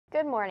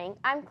Good morning,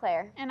 I'm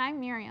Claire. And I'm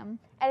Miriam.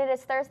 And it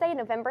is Thursday,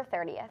 November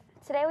 30th.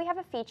 Today we have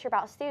a feature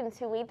about students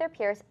who lead their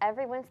peers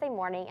every Wednesday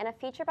morning and a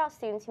feature about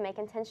students who make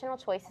intentional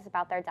choices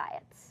about their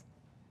diets.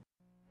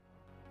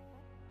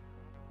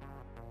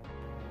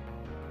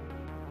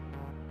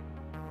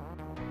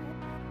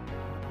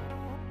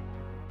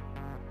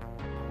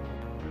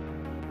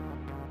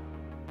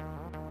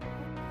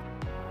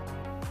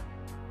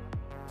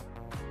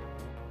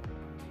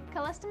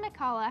 Callista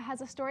McCalla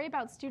has a story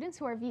about students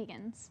who are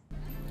vegans.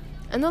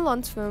 In the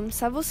lunchroom,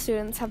 several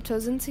students have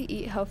chosen to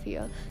eat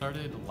healthier.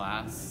 Started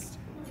last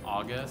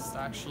August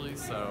actually,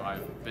 so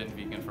I've been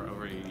vegan for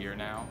over a year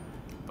now.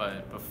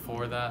 But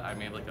before that, I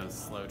made like a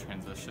slow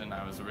transition.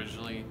 I was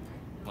originally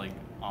like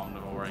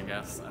omnivore, I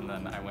guess, and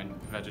then I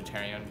went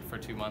vegetarian for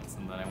 2 months,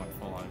 and then I went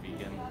full on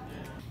vegan.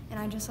 And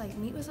I just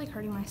meat was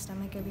hurting my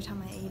stomach every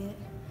time I ate it,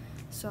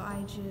 so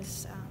I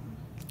just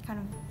kind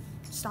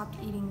of stopped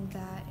eating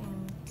that,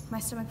 and my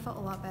stomach felt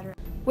a lot better.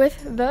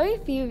 With very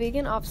few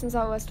vegan options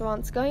at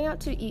restaurants, going out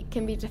to eat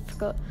can be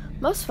difficult.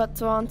 Most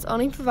restaurants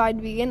only provide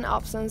vegan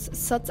options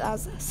such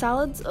as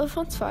salads or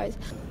french fries.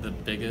 The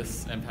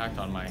biggest impact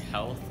on my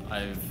health,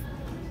 I've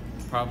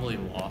probably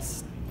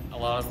lost a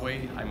lot of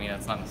weight. I mean,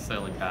 it's not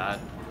necessarily bad,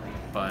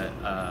 but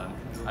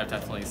I've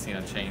definitely seen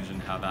a change in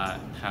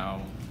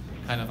how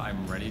kind of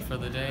I'm ready for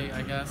the day,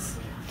 I guess.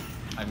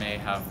 I may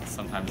have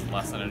sometimes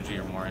less energy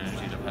or more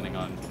energy depending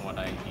on what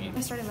I eat.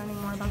 I started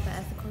learning more about the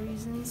ethical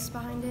reasons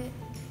behind it,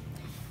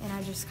 and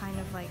I just kind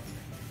of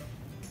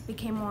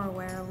became more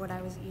aware of what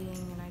I was eating,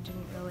 and I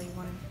didn't really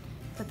want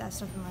to put that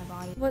stuff in my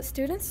body. What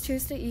students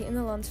choose to eat in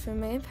the lunchroom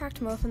may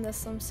impact more than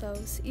this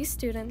themselves. Each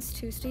students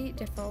choose to eat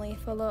differently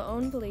for their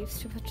own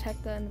beliefs to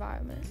protect the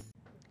environment.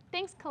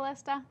 Thanks,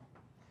 Callista.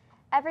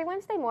 Every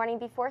Wednesday morning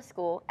before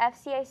school,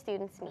 FCA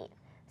students meet.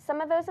 Some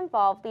of those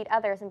involved lead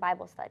others in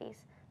Bible studies.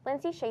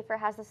 Lindsay Schaefer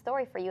has a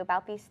story for you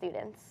about these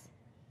students.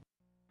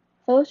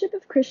 Fellowship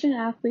of Christian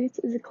Athletes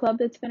is a club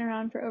that's been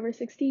around for over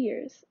 60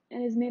 years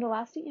and has made a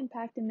lasting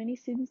impact in many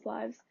students'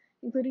 lives,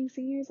 including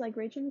seniors like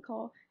Rachel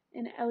McCall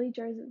and Ellie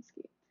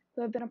Jarzinski,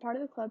 who have been a part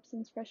of the club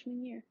since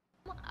freshman year.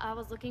 I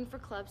was looking for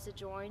clubs to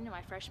join in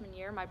my freshman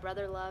year. My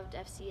brother loved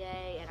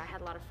FCA, and I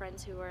had a lot of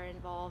friends who were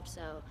involved,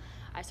 so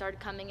I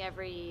started coming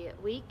every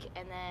week,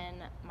 and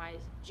then my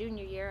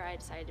junior year I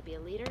decided to be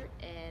a leader,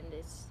 and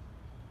it's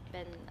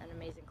been an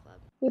amazing club.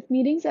 With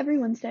meetings every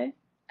Wednesday,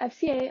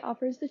 FCA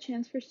offers the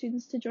chance for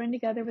students to join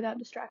together without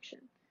distraction.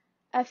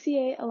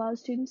 FCA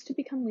allows students to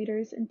become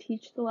leaders and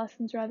teach the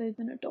lessons rather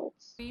than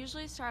adults. We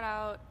usually start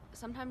out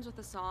sometimes with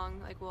a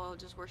song, we'll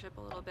just worship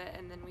a little bit,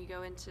 and then we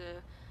go into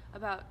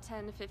about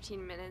 10 to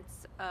 15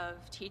 minutes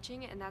of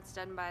teaching, and that's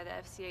done by the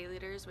FCA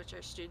leaders, which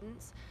are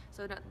students.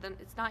 So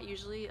it's not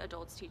usually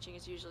adults teaching,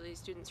 it's usually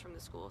students from the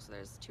school. So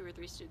there's 2 or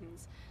 3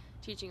 students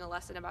teaching a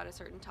lesson about a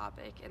certain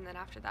topic, and then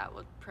after that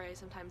we'll pray,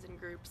 sometimes in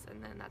groups,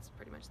 and then that's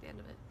pretty much the end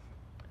of it.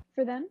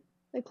 For them,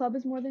 the club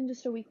is more than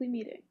just a weekly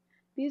meeting.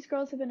 These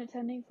girls have been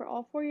attending for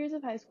all 4 years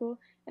of high school,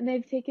 and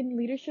they've taken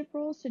leadership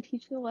roles to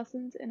teach the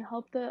lessons and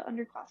help the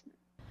underclassmen.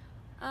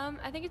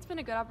 I think it's been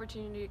a good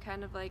opportunity to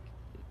kind of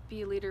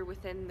be a leader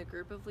within the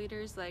group of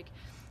leaders.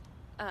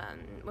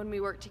 When we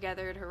work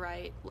together to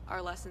write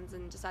our lessons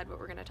and decide what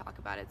we're going to talk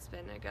about, it's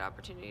been a good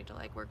opportunity to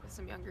work with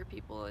some younger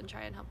people and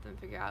try and help them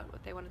figure out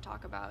what they want to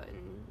talk about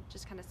and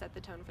just kind of set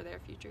the tone for their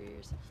future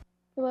years.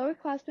 For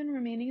lowerclassmen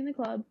remaining in the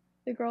club,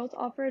 the girls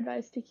offer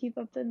advice to keep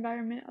up the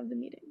environment of the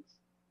meetings.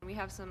 We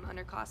have some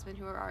underclassmen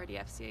who are already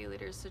FCA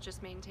leaders, so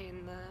just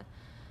maintain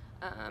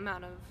the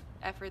amount of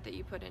effort that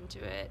you put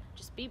into it.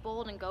 Just be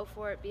bold and go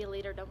for it, be a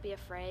leader, don't be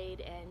afraid,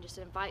 and just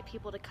invite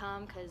people to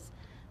come, because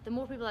the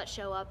more people that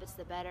show up, it's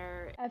the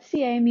better.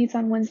 FCA meets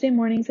on Wednesday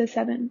mornings at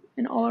 7,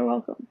 and all are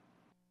welcome.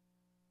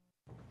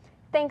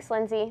 Thanks,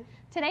 Lindsay.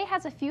 Today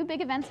has a few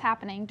big events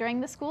happening during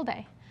the school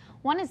day.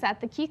 One is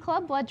that the Key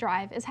Club Blood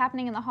Drive is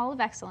happening in the Hall of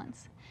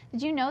Excellence.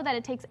 Did you know that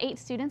it takes 8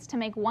 students to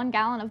make 1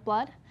 gallon of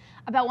blood?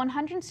 About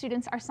 100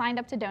 students are signed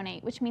up to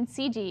donate, which means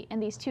CG, in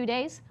these 2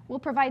 days, will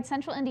provide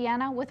Central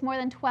Indiana with more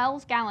than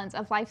 12 gallons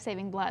of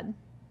life-saving blood.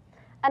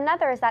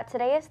 Another is that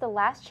today is the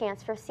last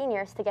chance for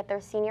seniors to get their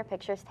senior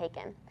pictures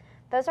taken.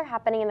 Those are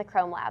happening in the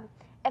Chrome Lab.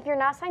 If you're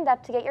not signed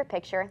up to get your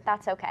picture,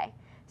 that's okay.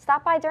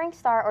 Stop by during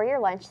STAR or your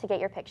lunch to get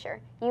your picture.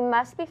 You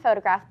must be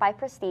photographed by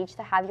Prestige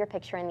to have your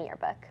picture in the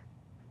yearbook.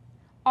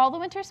 All the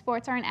winter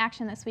sports are in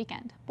action this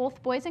weekend.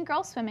 Both boys and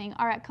girls swimming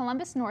are at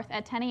Columbus North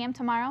at 10 a.m.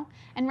 tomorrow,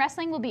 and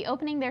wrestling will be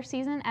opening their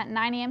season at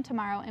 9 a.m.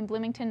 tomorrow in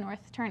Bloomington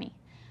North Turney.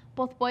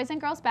 Both boys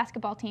and girls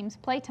basketball teams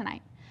play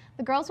tonight.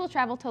 The girls will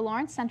travel to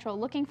Lawrence Central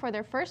looking for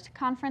their first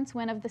conference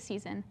win of the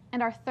season,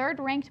 and our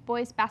 3rd-ranked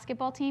boys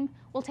basketball team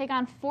will take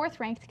on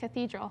 4th-ranked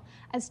Cathedral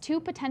as 2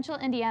 potential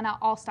Indiana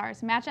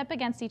All-Stars match up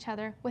against each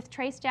other with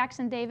Trace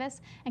Jackson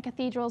Davis and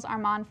Cathedral's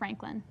Armand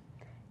Franklin.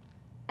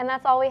 And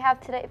that's all we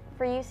have today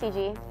for you,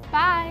 CG.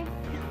 Bye!